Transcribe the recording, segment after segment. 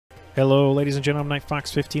Hello ladies and gentlemen, I'm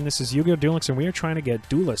KnightFox15, this is Yu-Gi-Oh! Duel Links, and we are trying to get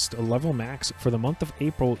Duelist a level max for the month of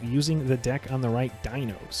April using the deck on the right,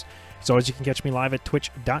 Dinos. So as you can catch me live at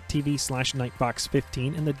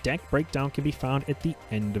twitch.tv/KnightFox15, and the deck breakdown can be found at the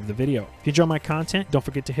end of the video. If you enjoy my content, don't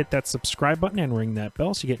forget to hit that subscribe button and ring that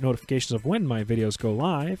bell so you get notifications of when my videos go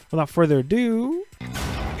live. Without further ado,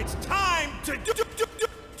 it's time to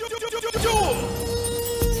duel!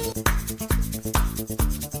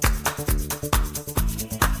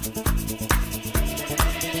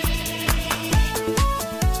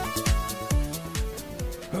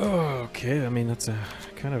 okay, I mean that's a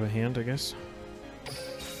kind of a hand, I guess.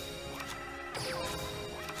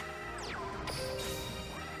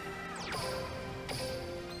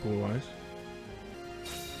 Blue eyes.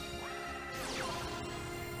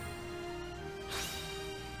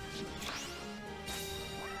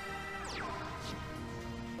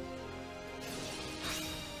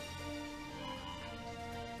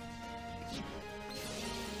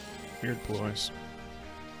 Weird blue eyes.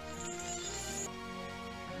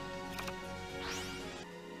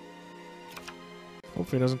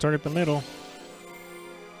 Hopefully it doesn't target the middle.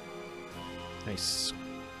 Nice.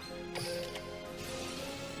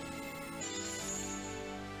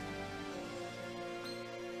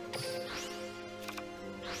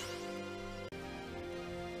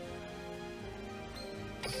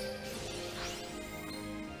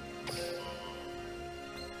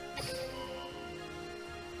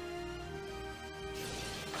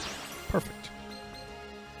 Perfect.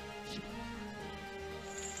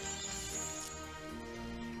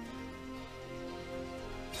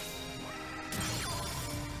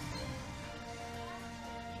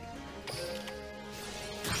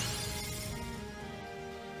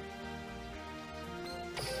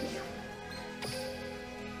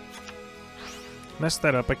 Messed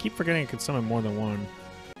that up. I keep forgetting I can summon more than one.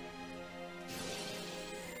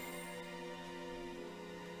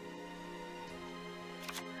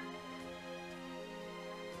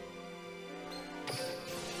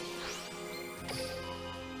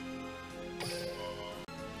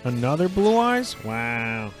 Another blue eyes?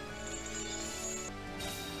 Wow.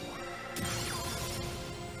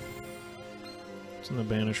 What's in the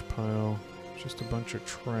banish pile? Just a bunch of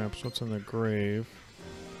traps. What's in the grave?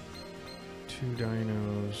 2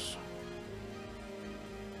 dinos.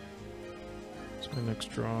 What's my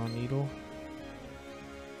next draw? Needle?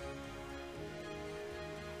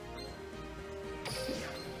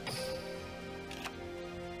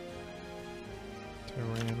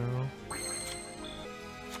 Tyranno.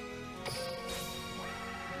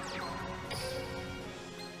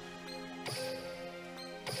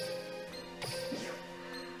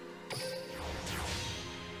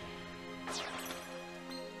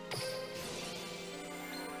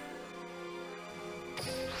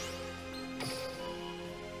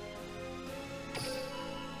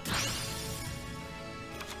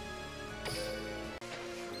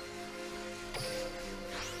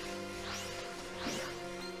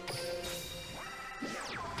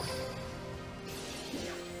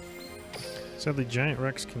 Sadly, Giant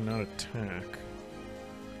Rex cannot attack.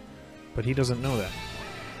 But he doesn't know that.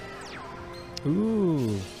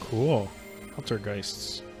 Ooh, cool.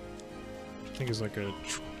 Altergeists. I think is like a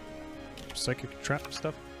psychic trap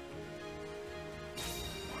stuff.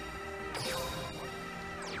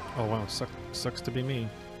 Oh wow, sucks to be me.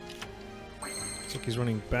 Looks like he's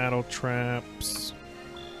running battle traps.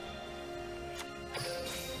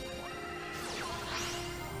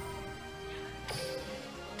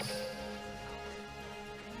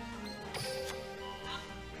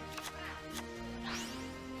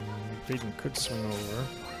 Baden could swing over.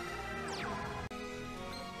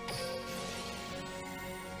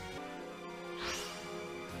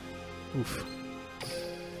 Oof.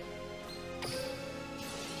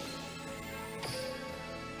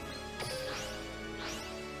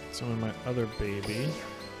 Some of my other baby.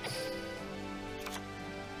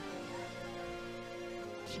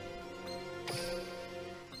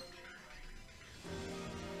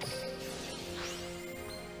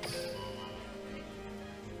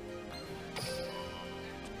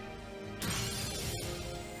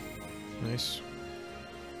 Nice.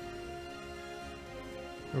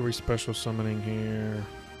 Are we special summoning here?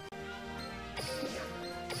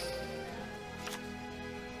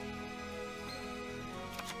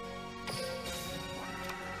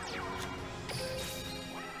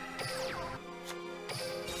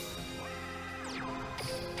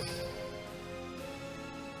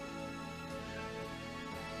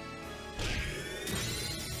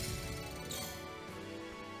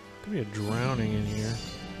 Could be a drowning in here.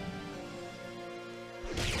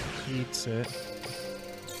 Eats it.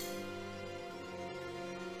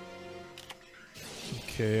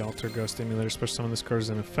 Okay, Altergeist Emulator. Special summon this card as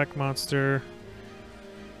an effect monster.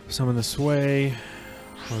 Summon this way.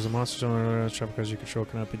 As a monster zone, trap cards you control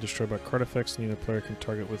cannot be destroyed by card effects. Neither player can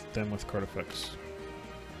target with them with card effects.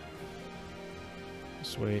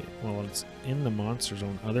 This way, while it's in the monster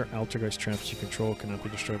zone, other Altergeist Traps you control cannot be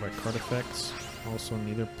destroyed by card effects. Also,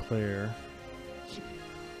 neither player.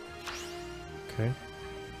 Okay.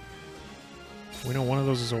 We know one of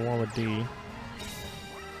those is a wall of D.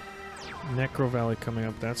 Necro Valley coming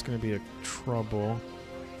up. That's going to be a trouble.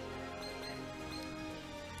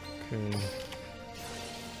 Okay.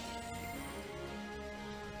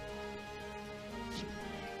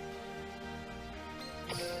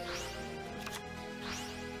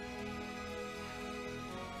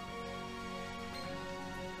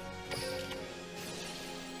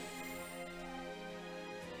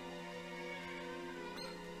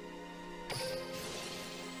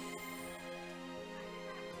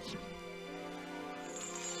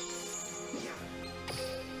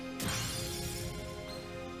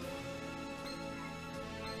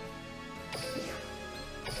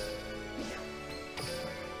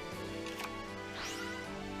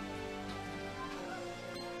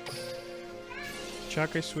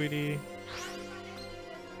 Chake, sweetie.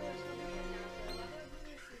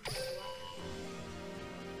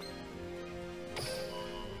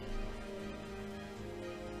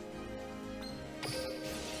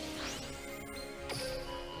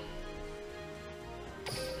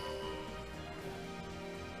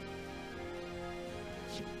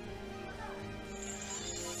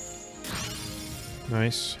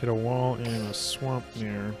 Nice. Hit a wall and a swamp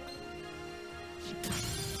mirror.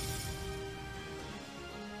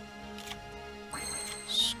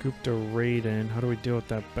 Scooped a raid in. How do we deal with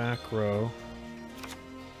that back row?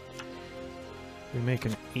 We make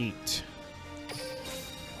an 8.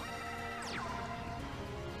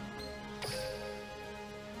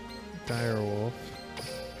 Direwolf.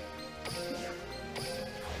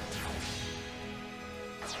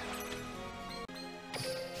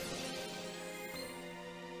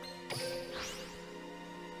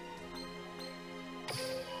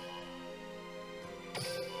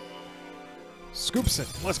 Scoops it.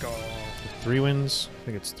 Let's go. 3 wins. I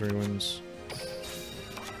think it's 3 wins.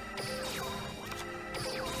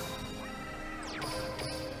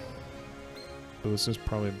 So this is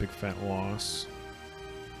probably a big fat loss.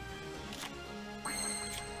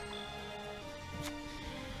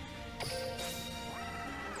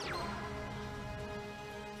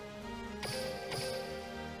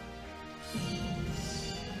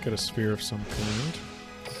 Get a sphere of some kind.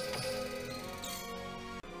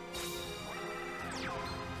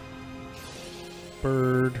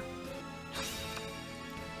 Bird.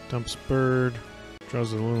 Dumps bird.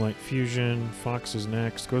 Draws the Lunalight fusion. Fox is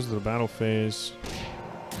next. Goes to the battle phase.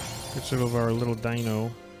 Gets rid of our little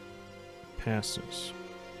dino. Passes.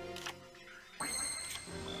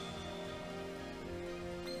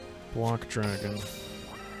 Block dragon.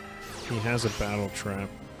 He has a battle trap.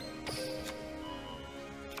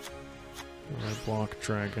 Block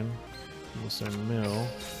dragon. We'll say mill.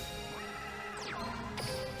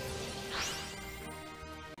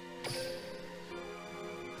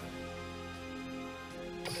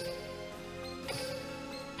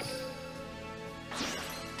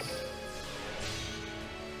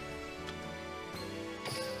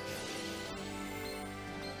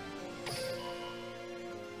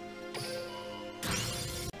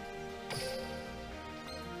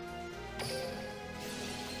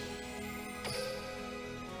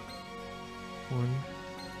 One,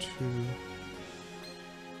 two,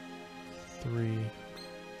 three.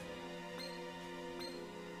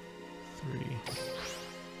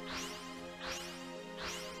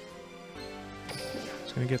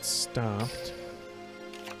 It's gonna get stopped.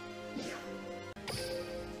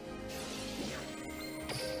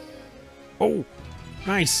 Oh,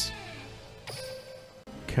 nice.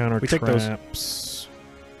 Counter We take those. traps.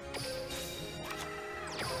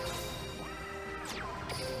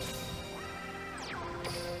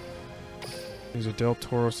 There's a Del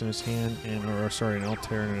Tauros in his hand, and or sorry, an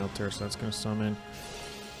Altair and an Altair, so that's gonna summon.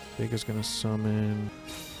 Vega's gonna summon.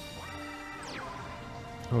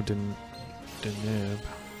 Oh, Deneb.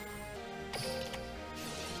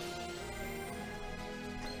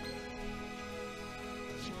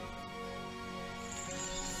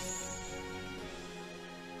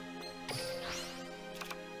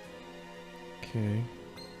 Okay.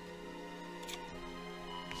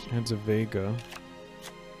 Adds a Vega.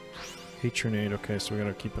 Hatronade, okay, so we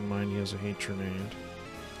gotta keep in mind he has a Hatronade.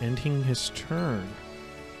 Ending his turn.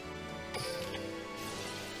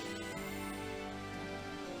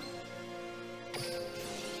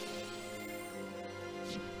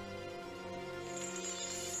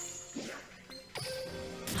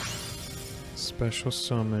 Special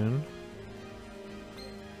summon.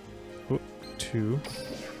 Oh, 2.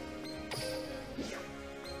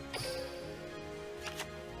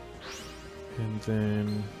 And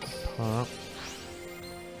then pop.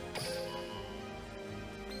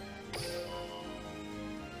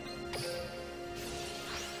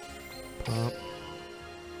 Pop.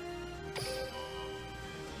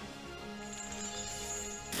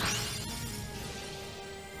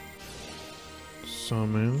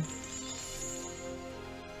 Summon.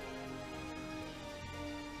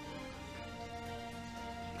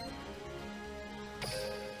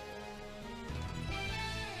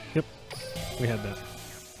 Yep, we had that.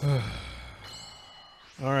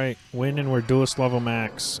 Alright, win and we're duelist level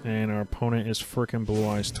max, and our opponent is frickin' Blue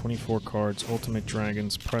Eyes. 24 cards, Ultimate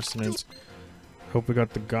Dragons, Precedence. Hope we got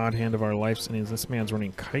the God Hand of our lives, and this man's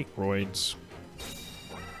running Kite Roids.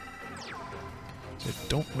 I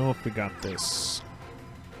don't know if we got this.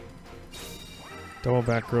 Double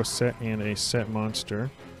back row set and a set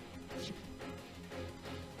monster.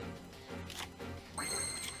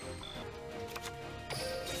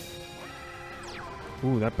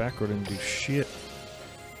 Ooh, that back row didn't do shit.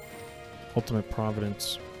 Ultimate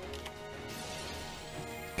Providence.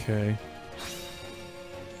 Okay.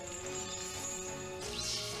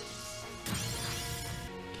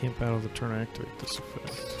 Can't battle the turn I activate this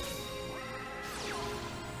effect.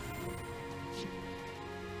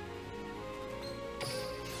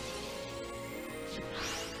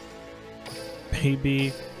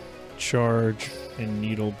 Baby, Charge, and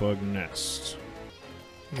Needlebug Nest.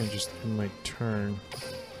 I'm gonna just end my turn,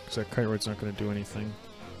 because that Kite Roid's not gonna do anything.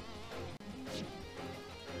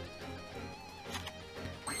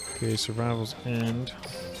 Okay, Survival's End.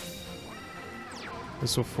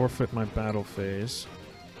 This will forfeit my battle phase.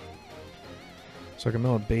 So I can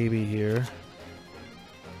mill a baby here.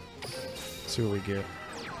 Let's see what we get.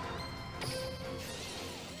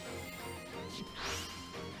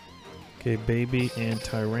 Okay, Baby and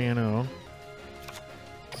Tyranno.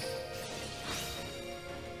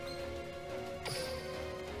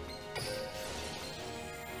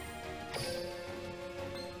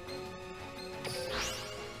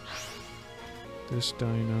 This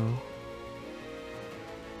Dino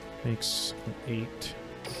makes an 8.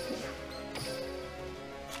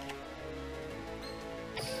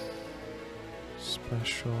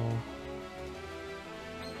 Special.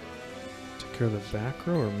 Take care of the back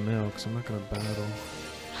row or mill, because I'm not going to battle.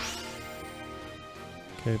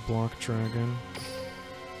 Okay, block dragon.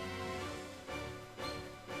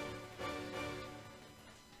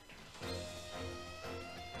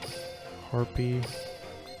 Harpy.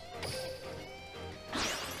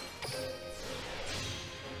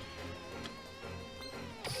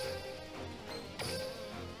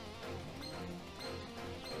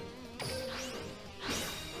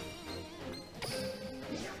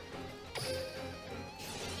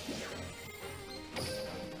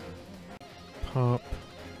 Pop.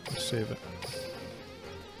 Save it.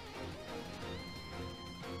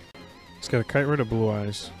 He's got a Kite Roid of Blue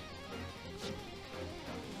Eyes.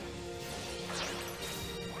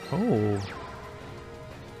 Oh.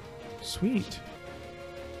 Sweet.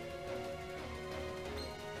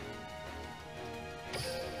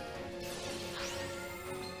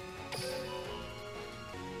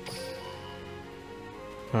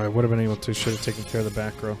 Alright, would have been able to. Should have taken care of the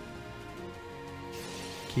back row.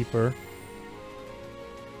 Keeper.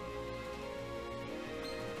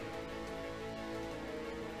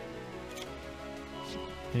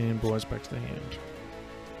 And Blue Eyes back to the hand.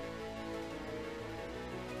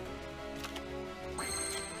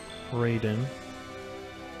 Raiden.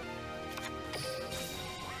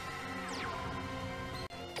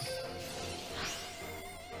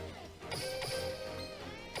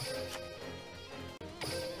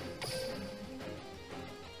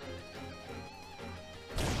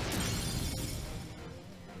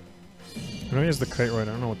 I know he has the Kite Roid. I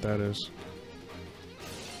don't know what that is.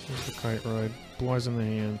 There's the Kite Roid. Blue Eyes in the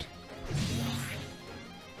hand.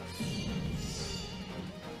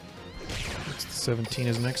 That's the 17.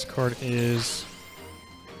 His next card is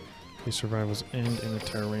okay, Survival's End and a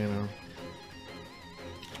Tyranno.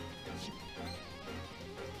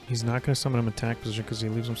 He's not going to summon him attack position because he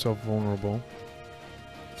leaves himself vulnerable.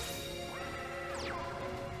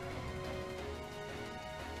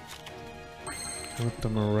 With the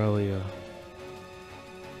Morelia.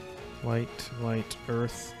 Light, light,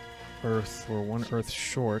 earth, earth. We're 1 earth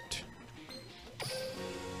short.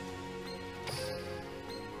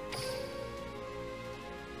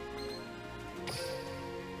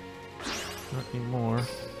 Not anymore.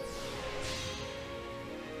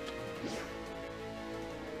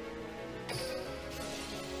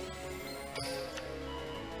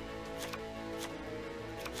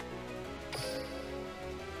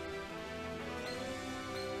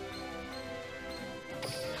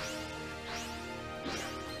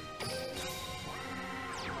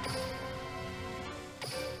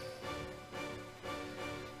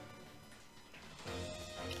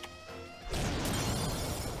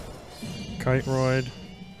 Kiteroid,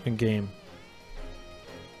 and game.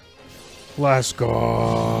 Let's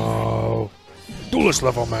go! Duelist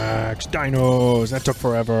level max! Dinos! That took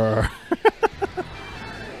forever.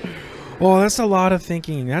 Oh, that's a lot of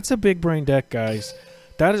thinking. That's a big brain deck, guys.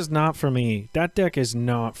 That is not for me. That deck is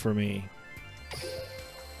not for me.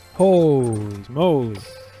 Holy moly.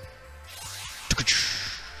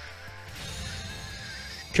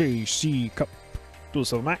 KC Cup.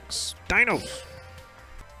 Duelist level max. Dinos!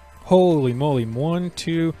 Holy moly. 1,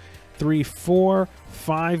 2, 3, 4,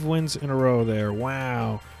 5 wins in a row there.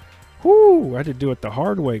 Wow. Whoo! I had to do it the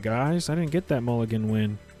hard way, guys. I didn't get that mulligan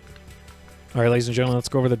win. All right, ladies and gentlemen, let's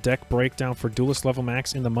go over the deck breakdown for Duelist Level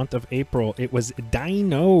Max in the month of April. It was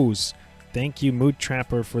Dinos. Thank you,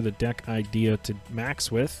 Moodtrapper, for the deck idea to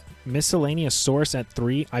max with. Miscellaneousaurus at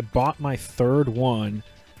 3. I bought my third one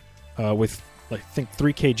with, I think,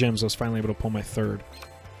 3k gems. I was finally able to pull my third.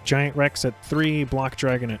 Giant Rex at 3. Block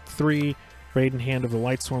Dragon at 3. Raiden Hand of the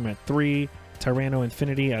Light Swarm at 3. Tyranno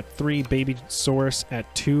Infinity at 3. Babycerasaurus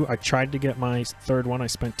at 2. I tried to get my third one. I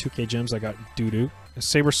spent 2k gems. I got doo-doo.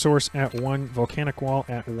 Sabersaurus at 1, Volcanic Wall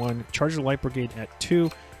at 1, Charger Light Brigade at 2,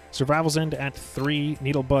 Survival's End at 3,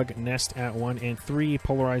 Needlebug Nest at 1, and 3,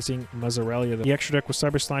 Polarizing Mozzarella. The extra deck was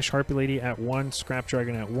Cyber Slash Harpy Lady at 1, Scrap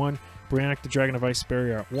Dragon at 1, Briannic the Dragon of Ice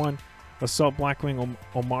Barrier at 1, Assault Blackwing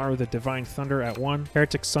Omaru the Divine Thunder at 1,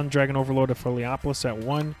 Heretic Sun Dragon Overlord of Heliopolis at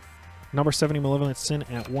 1, Number 70 Malevolent Sin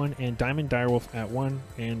at 1, and Diamond Direwolf at 1,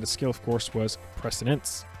 and the skill, of course, was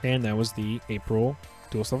Precedence. And that was the April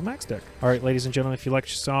Duelist Level Max deck. All right, ladies and gentlemen, if you liked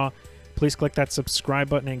what you saw, please click that subscribe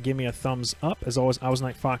button and give me a thumbs up. As always, I was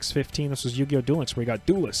Nightfox15. This was Yu-Gi-Oh! Duel Links, where we got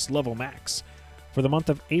Duelist Level Max for the month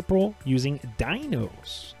of April using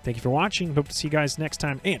Dinos. Thank you for watching. Hope to see you guys next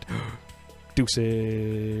time, and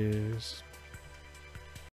deuces.